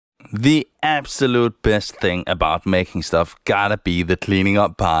The absolute best thing about making stuff gotta be the cleaning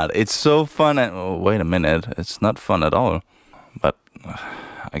up part. It's so fun and... Oh, wait a minute, it's not fun at all. But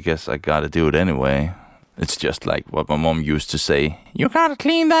I guess I gotta do it anyway. It's just like what my mom used to say. You gotta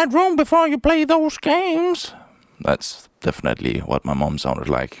clean that room before you play those games. That's definitely what my mom sounded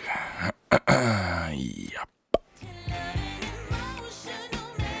like. Yep.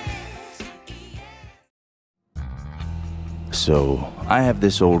 So, I have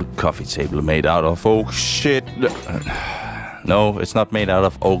this old coffee table made out of oak shit. No, it's not made out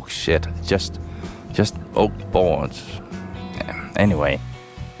of oak shit. Just oak boards. Anyway,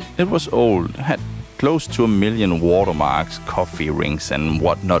 it was old. Had close to 1 million watermarks, coffee rings and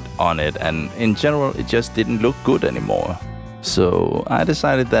whatnot on it. And in general, it just didn't look good anymore. So, I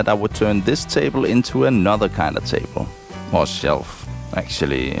decided that I would turn this table into another kind of table. Or shelf.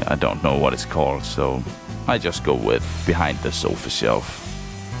 Actually, I don't know what it's called, so... I just go with behind the sofa shelf.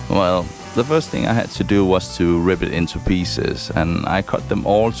 Well, the first thing I had to do was to rip it into pieces, and I cut them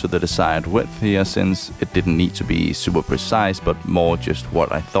all to the desired width here, since it didn't need to be super precise, but more just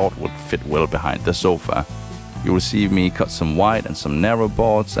what I thought would fit well behind the sofa. You will see me cut some wide and some narrow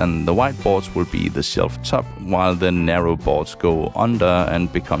boards, and the wide boards will be the shelf top, while the narrow boards go under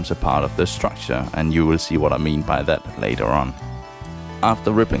and becomes a part of the structure, and you will see what I mean by that later on.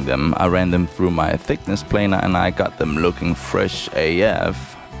 After ripping them, I ran them through my thickness planer and I got them looking fresh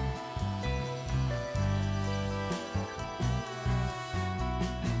AF.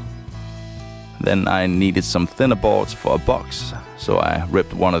 Then I needed some thinner boards for a box, so I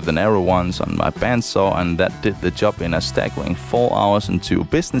ripped one of the narrow ones on my bandsaw, and that did the job in a staggering 4 hours and 2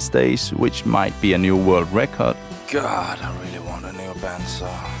 business days, which might be a new world record. God, I really want a new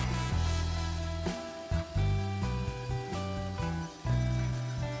bandsaw.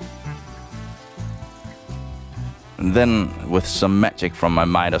 Then, with some magic from my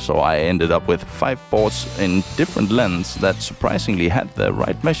miter saw, I ended up with 5 boards in different lengths that surprisingly had the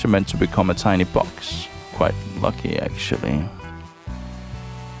right measurement to become a tiny box. Quite lucky, actually.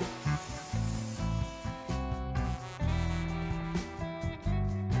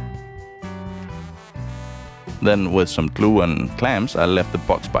 Then, with some glue and clamps, I left the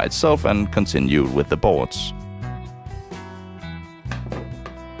box by itself and continued with the boards.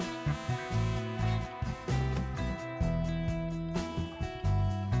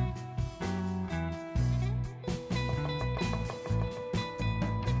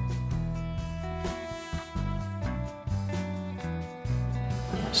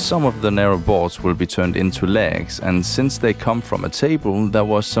 Some of the narrow boards will be turned into legs, and since they come from a table, there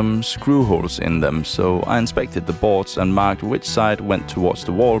was some screw holes in them, so I inspected the boards and marked which side went towards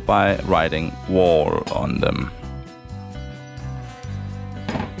the wall by writing "wall" on them.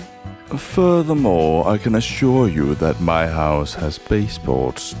 Furthermore, I can assure you that my house has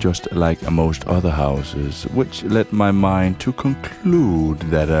baseboards just like most other houses, which led my mind to conclude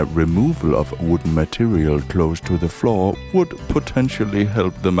that a removal of wooden material close to the floor would potentially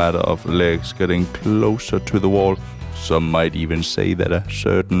help the matter of legs getting closer to the wall. Some might even say that a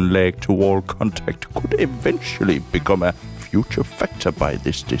certain leg-to-wall contact could eventually become a future factor by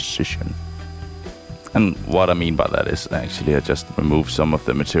this decision. And what I mean by that is actually I just removed some of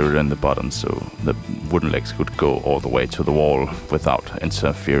the material in the bottom so the wooden legs could go all the way to the wall without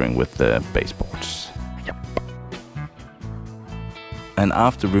interfering with the baseboards. Yep. And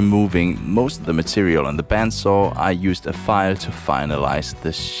after removing most of the material on the bandsaw, I used a file to finalize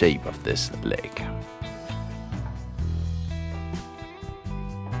the shape of this leg.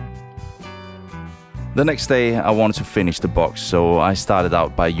 The next day I wanted to finish the box, so I started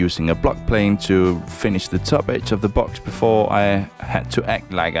out by using a block plane to finish the top edge of the box before I had to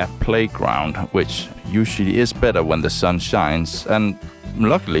act like a playground, which usually is better when the sun shines, and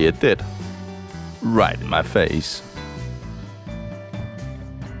luckily it did. Right in my face.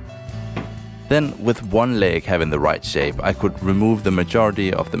 Then, with one leg having the right shape, I could remove the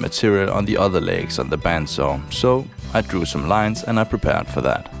majority of the material on the other legs on the bandsaw, so I drew some lines and I prepared for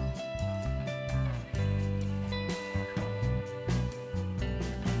that.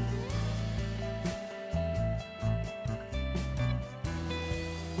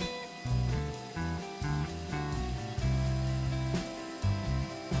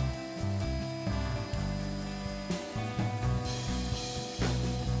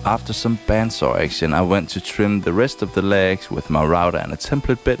 After some bandsaw action, I went to trim the rest of the legs with my router and a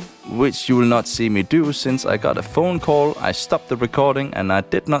template bit, which you will not see me do since I got a phone call. I stopped the recording and I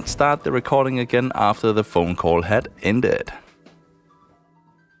did not start the recording again after the phone call had ended.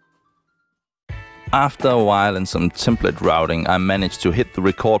 After a while and some template routing, I managed to hit the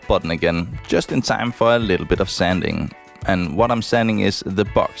record button again, just in time for a little bit of sanding. And what I'm sanding is the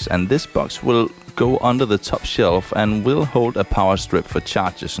box, and this box will go under the top shelf and will hold a power strip for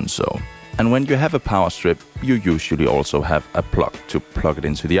chargers and so. And when you have a power strip, you usually also have a plug to plug it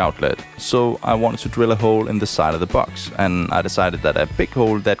into the outlet. So I wanted to drill a hole in the side of the box, and I decided that a big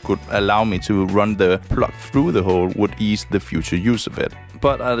hole that could allow me to run the plug through the hole would ease the future use of it.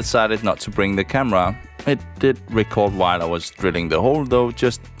 But I decided not to bring the camera. It did record while I was drilling the hole though,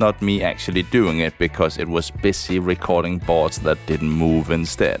 just not me actually doing it because it was busy recording boards that didn't move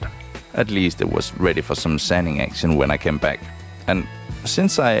instead. At least it was ready for some sanding action when I came back. And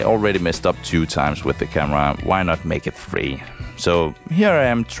since I already messed up 2 times with the camera, why not make it 3? So here I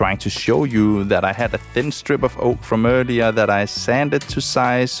am trying to show you that I had a thin strip of oak from earlier that I sanded to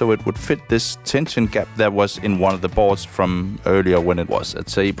size so it would fit this tension gap that was in one of the boards from earlier when it was a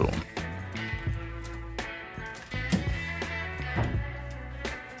table.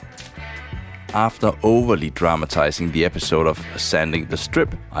 After overly dramatizing the episode of sanding the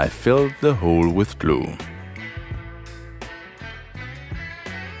strip, I filled the hole with glue.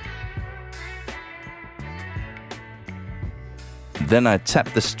 Then I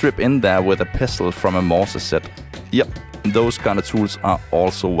tapped the strip in there with a pestle from a mortar set. Yep, those kind of tools are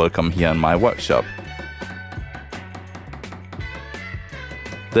also welcome here in my workshop.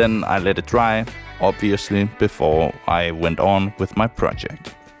 Then I let it dry, obviously, before I went on with my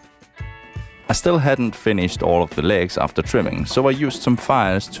project. I still hadn't finished all of the legs after trimming, so I used some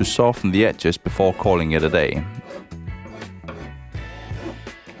files to soften the edges before calling it a day.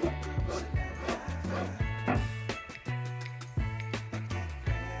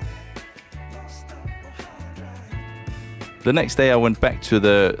 The next day I went back to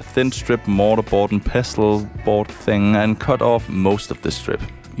the thin strip mortarboard and pestle board thing and cut off most of the strip.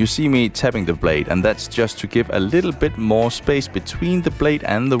 You see me tapping the blade, and that's just to give a little bit more space between the blade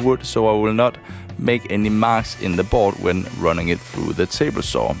and the wood so I will not make any marks in the board when running it through the table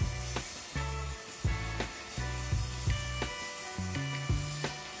saw.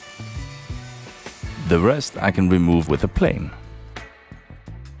 The rest I can remove with a plane.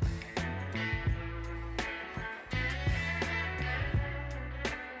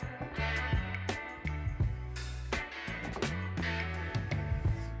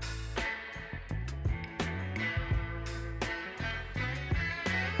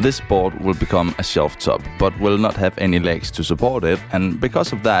 This board will become a shelf top, but will not have any legs to support it, and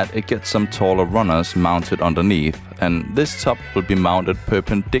because of that it gets some taller runners mounted underneath, and this top will be mounted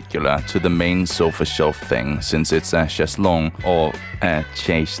perpendicular to the main sofa shelf thing, since it's a chaiselong or a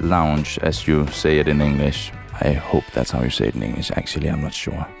chaise lounge as you say it in English. I hope that's how you say it in English, actually I'm not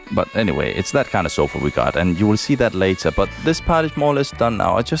sure. But anyway, it's that kind of sofa we got, and you will see that later, but this part is more or less done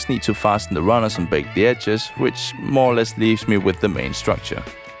now. I just need to fasten the runners and bake the edges, which more or less leaves me with the main structure.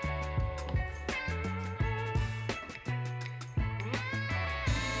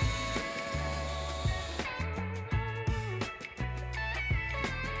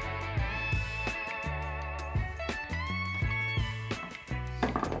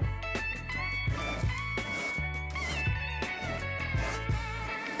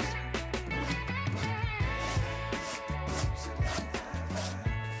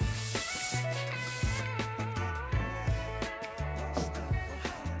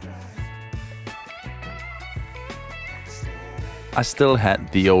 I still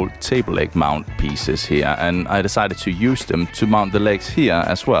had the old table leg mount pieces here, and I decided to use them to mount the legs here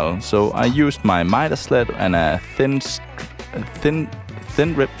as well. So I used my miter sled and a thin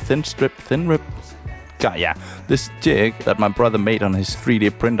rib. God, yeah, this jig that my brother made on his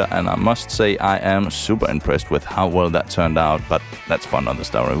 3D printer, and I must say I am super impressed with how well that turned out, but that's for another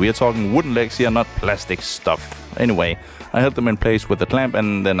story. We are talking wooden legs here, not plastic stuff. Anyway, I held them in place with a clamp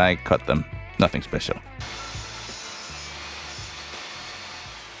and then I cut them. Nothing special.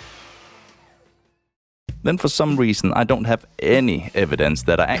 Then for some reason I don't have any evidence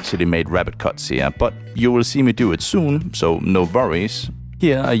that I actually made rabbet cuts here, but you will see me do it soon, so no worries.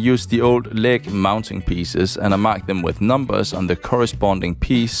 Here I used the old leg mounting pieces and I marked them with numbers on the corresponding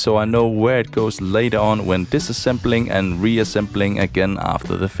piece so I know where it goes later on when disassembling and reassembling again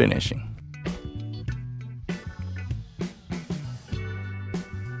after the finishing.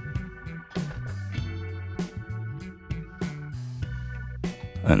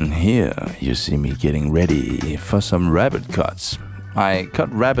 And here you see me getting ready for some rabbet cuts. I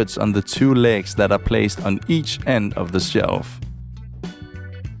cut rabbets on the 2 legs that are placed on each end of the shelf.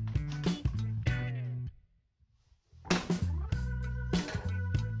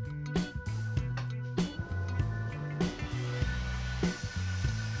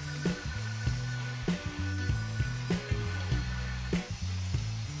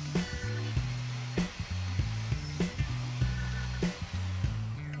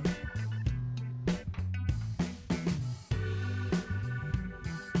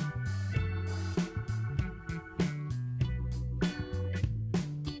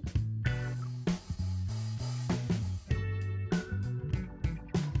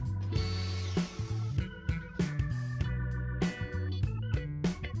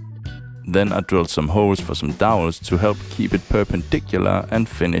 Then I drilled some holes for some dowels to help keep it perpendicular and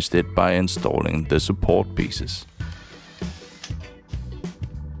finished it by installing the support pieces.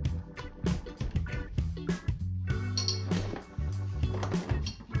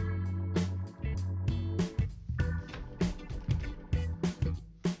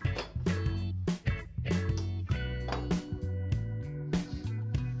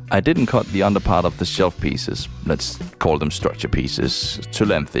 I didn't cut the underpart of the shelf pieces, let's call them structure pieces, to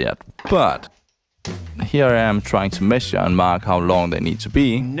length yet, but here I am trying to measure and mark how long they need to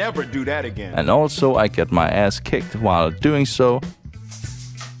be. Never do that again. And also I get my ass kicked while doing so.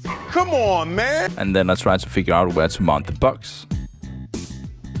 Come on, man! And then I try to figure out where to mount the box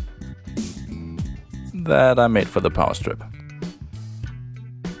that I made for the power strip.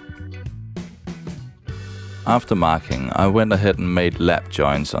 After marking, I went ahead and made lap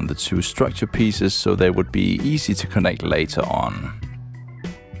joints on the two structure pieces so they would be easy to connect later on.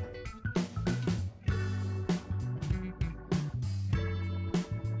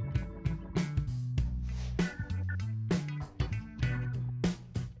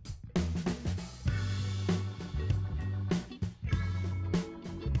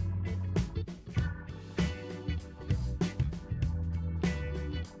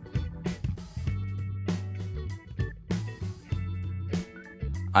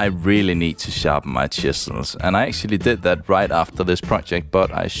 I really need to sharpen my chisels, and I actually did that right after this project,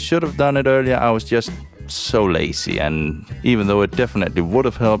 but I should have done it earlier. I was just so lazy, and even though it definitely would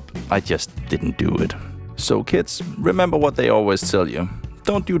have helped, I just didn't do it. So kids, remember what they always tell you.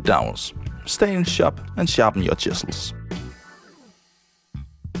 Don't do dowels. Stay in shop and sharpen your chisels.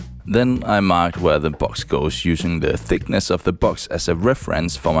 Then I marked where the box goes using the thickness of the box as a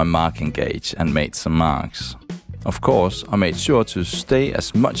reference for my marking gauge and made some marks. Of course, I made sure to stay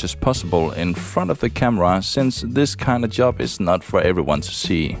as much as possible in front of the camera, since this kind of job is not for everyone to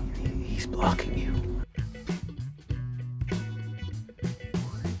see. He's blocking you.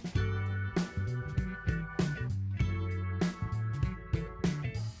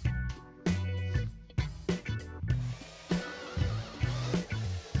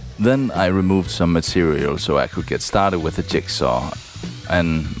 Then I removed some material so I could get started with the jigsaw.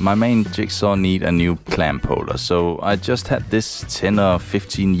 And my main jigsaw need a new clamp holder, so I just had this 10 or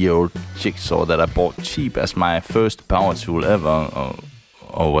 15-year-old jigsaw that I bought cheap as my first power tool ever.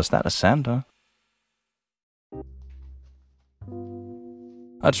 Or was that a sander?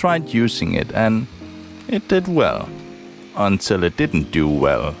 I tried using it and it did well. Until it didn't do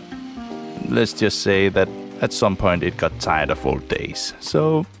well. Let's just say that at some point it got tired of old days.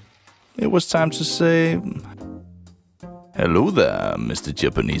 So it was time to say, hello there, Mr.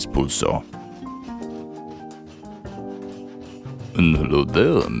 Japanese pull saw. And hello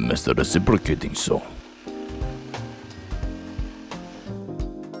there, Mr. Reciprocating saw.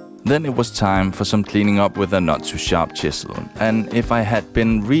 Then it was time for some cleaning up with a not too sharp chisel. And if I had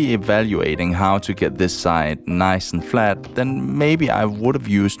been re-evaluating how to get this side nice and flat, then maybe I would have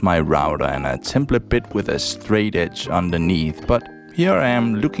used my router and a template bit with a straight edge underneath. But here I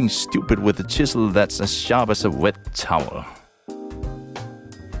am looking stupid with a chisel that's as sharp as a wet towel.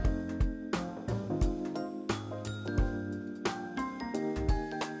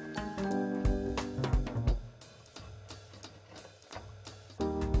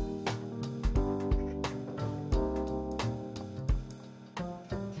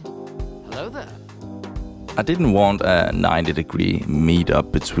 Hello there. I didn't want a 90-degree meet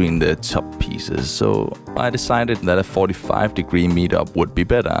up between the top pieces, so I decided that a 45-degree meet up would be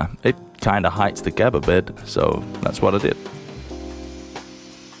better. It kinda hides the gap a bit, so that's what I did.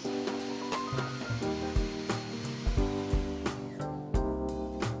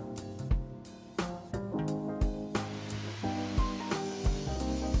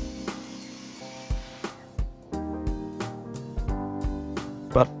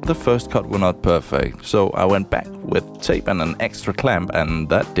 But the first cut were not perfect, so I went back with tape and an extra clamp, and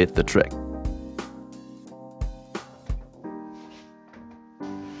that did the trick.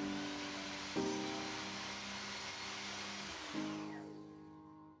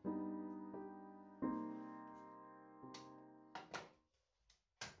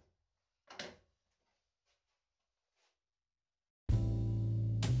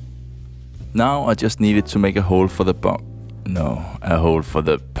 Now I just needed to make a hole for the box. No, a hole for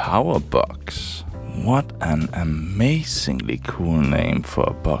the power box. What an amazingly cool name for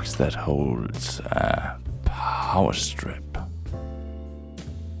a box that holds a power strip.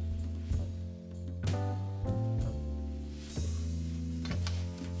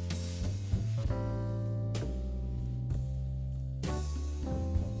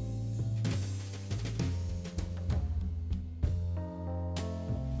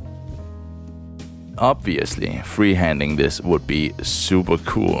 obviously, freehanding this would be super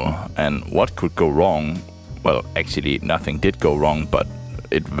cool. And what could go wrong? Well, actually, nothing did go wrong, but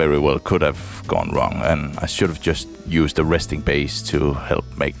it very well could have gone wrong. And I should have just used the resting base to help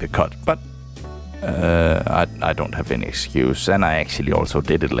make the cut. But I don't have any excuse, and I actually also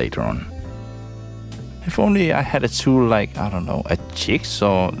did it later on. If only I had a tool like, I don't know, a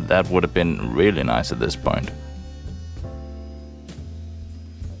jigsaw, that would have been really nice at this point.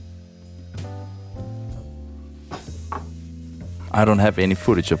 I don't have any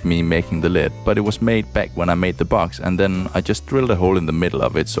footage of me making the lid, but it was made back when I made the box, and then I just drilled a hole in the middle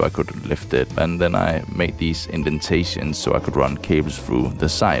of it so I could lift it, and then I made these indentations so I could run cables through the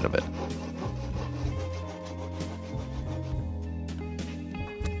side of it.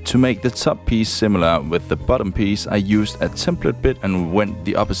 To make the top piece similar with the bottom piece, I used a template bit and went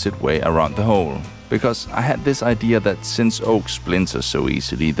the opposite way around the hole. Because I had this idea that since oak splinters so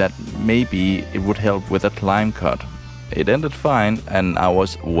easily, that maybe it would help with a climb cut. It ended fine, and I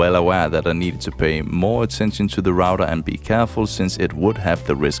was well aware that I needed to pay more attention to the router and be careful, since it would have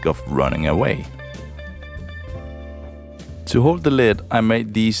the risk of running away. To hold the lid, I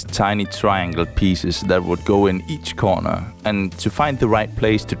made these tiny triangle pieces that would go in each corner, and to find the right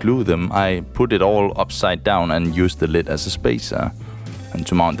place to glue them, I put it all upside down and used the lid as a spacer. And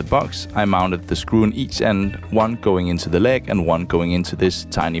to mount the box, I mounted the screw in each end, one going into the leg and one going into this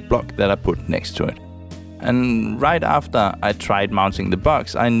tiny block that I put next to it. And right after I tried mounting the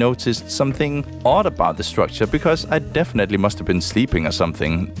box, I noticed something odd about the structure, because I definitely must have been sleeping or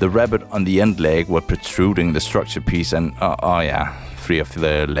something. The rabbet on the end leg were protruding the structure piece, and oh yeah, 3 of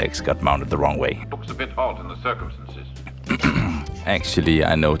the legs got mounted the wrong way. Looks a bit odd in the circumstances. Actually,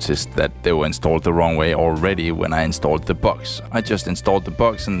 I noticed that they were installed the wrong way already when I installed the box. I just installed the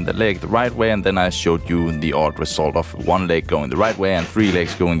box and the leg the right way, and then I showed you the odd result of 1 leg going the right way and 3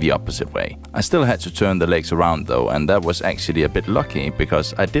 legs going the opposite way. I still had to turn the legs around though, and that was actually a bit lucky,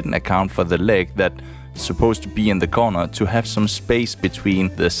 because I didn't account for the leg that supposed to be in the corner to have some space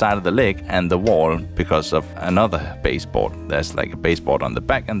between the side of the leg and the wall because of another baseboard. There's like a baseboard on the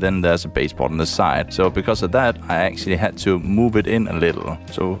back, and then there's a baseboard on the side. So because of that, I actually had to move it in a little.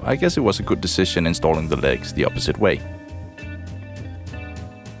 So I guess it was a good decision installing the legs the opposite way.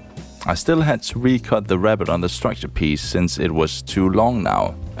 I still had to recut the rabbet on the structure piece since it was too long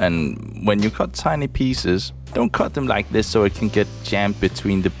now. And when you cut tiny pieces, don't cut them like this so it can get jammed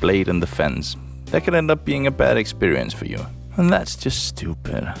between the blade and the fence. That could end up being a bad experience for you. And that's just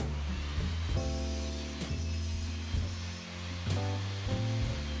stupid.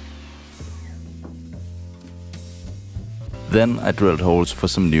 Then I drilled holes for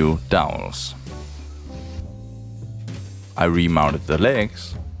some new dowels. I remounted the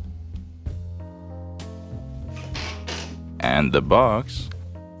legs and the box.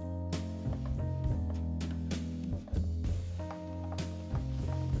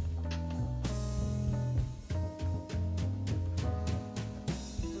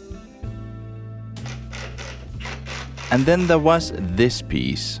 And then there was this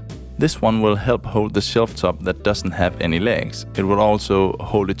piece. This one will help hold the shelf top that doesn't have any legs. It will also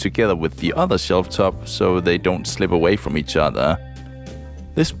hold it together with the other shelf top so they don't slip away from each other.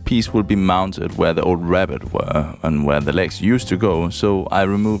 This piece will be mounted where the old rabbet were and where the legs used to go, so I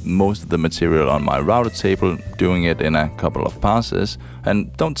removed most of the material on my router table, doing it in a couple of passes.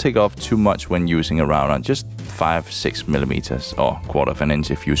 And don't take off too much when using a router, just 5-6 millimeters or 1/4 of an inch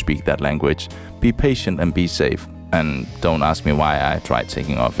if you speak that language. Be patient and be safe. And don't ask me why I tried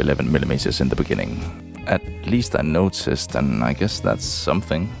taking off 11 millimeters in the beginning. At least I noticed, and I guess that's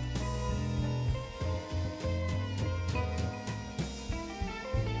something.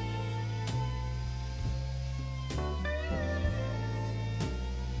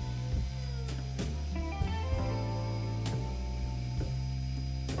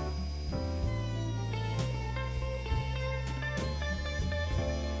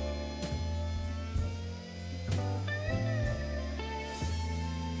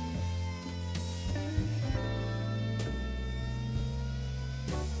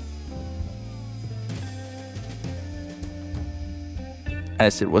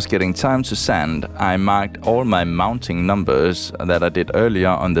 As it was getting time to sand, I marked all my mounting numbers that I did earlier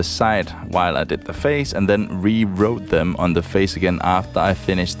on the side while I did the face, and then rewrote them on the face again after I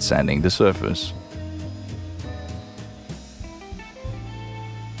finished sanding the surface.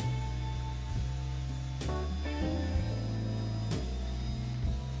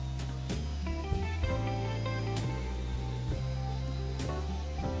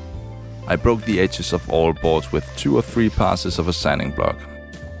 I broke the edges of all boards with 2 or 3 passes of a sanding block.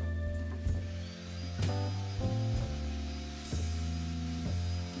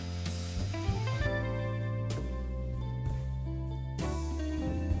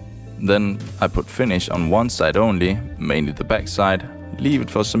 Then I put finish on one side only, mainly the back side, leave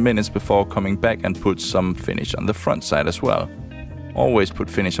it for some minutes before coming back and put some finish on the front side as well. Always put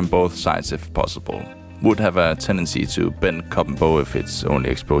finish on both sides if possible. Would have a tendency to bend cup and bow if it's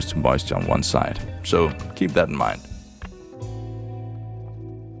only exposed to moisture on one side, so keep that in mind.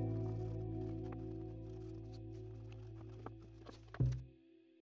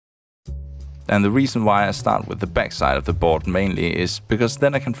 And the reason why I start with the back side of the board mainly is because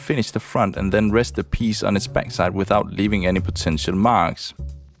then I can finish the front and then rest the piece on its backside without leaving any potential marks.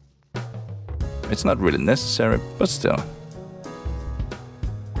 It's not really necessary, but still.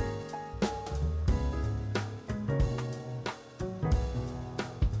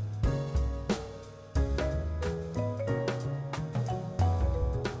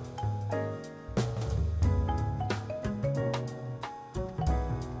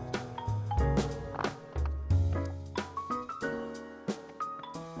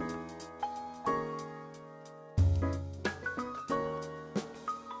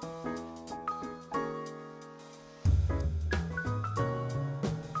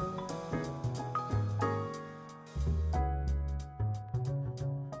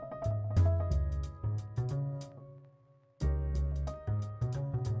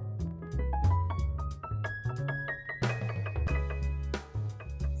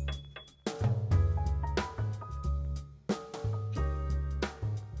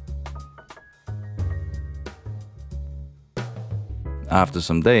 After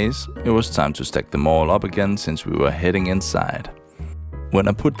some days, it was time to stack them all up again since we were heading inside. When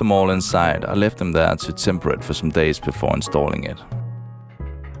I put them all inside, I left them there to temperate for some days before installing it.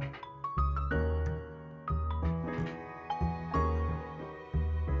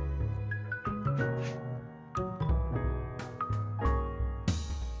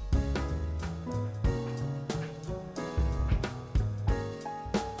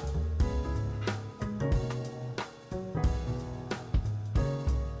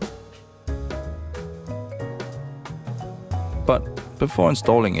 But before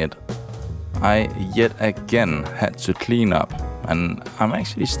installing it, I yet again had to clean up, and I'm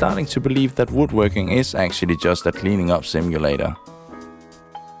actually starting to believe that woodworking is actually just a cleaning up simulator.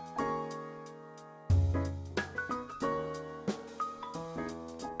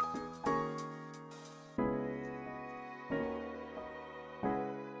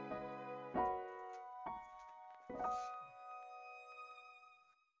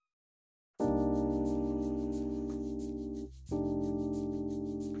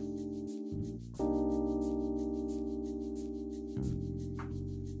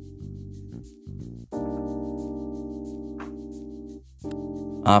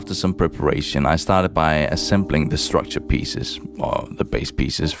 After some preparation, I started by assembling the structure pieces, or the base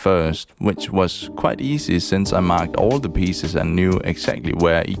pieces first, which was quite easy since I marked all the pieces and knew exactly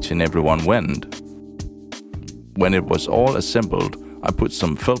where each and every one went. When it was all assembled, I put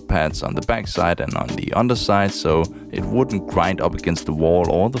some felt pads on the backside and on the underside so it wouldn't grind up against the wall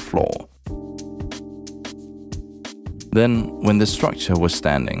or the floor. Then, when the structure was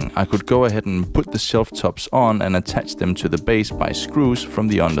standing, I could go ahead and put the shelf tops on and attach them to the base by screws from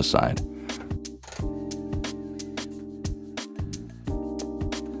the underside.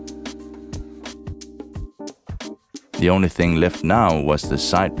 The only thing left now was the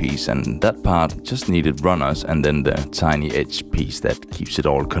side piece, and that part just needed runners and then the tiny edge piece that keeps it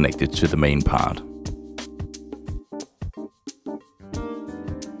all connected to the main part.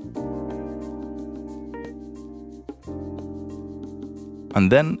 And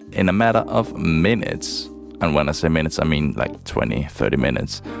then, in a matter of minutes, and when I say minutes I mean like 20-30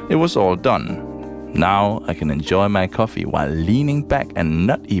 minutes, it was all done. Now I can enjoy my coffee while leaning back and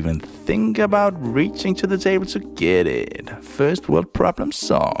not even think about reaching to the table to get it. First world problem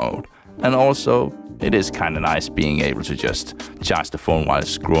solved. And also, it is kinda nice being able to just charge the phone while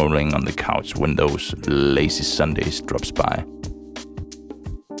scrolling on the couch when those lazy Sundays drops by.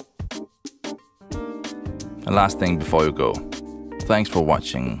 And last thing before you go. Thanks for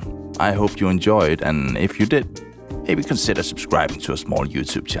watching. I hope you enjoyed, and if you did, maybe consider subscribing to a small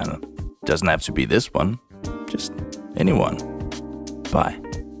YouTube channel. Doesn't have to be this one, just anyone. Bye.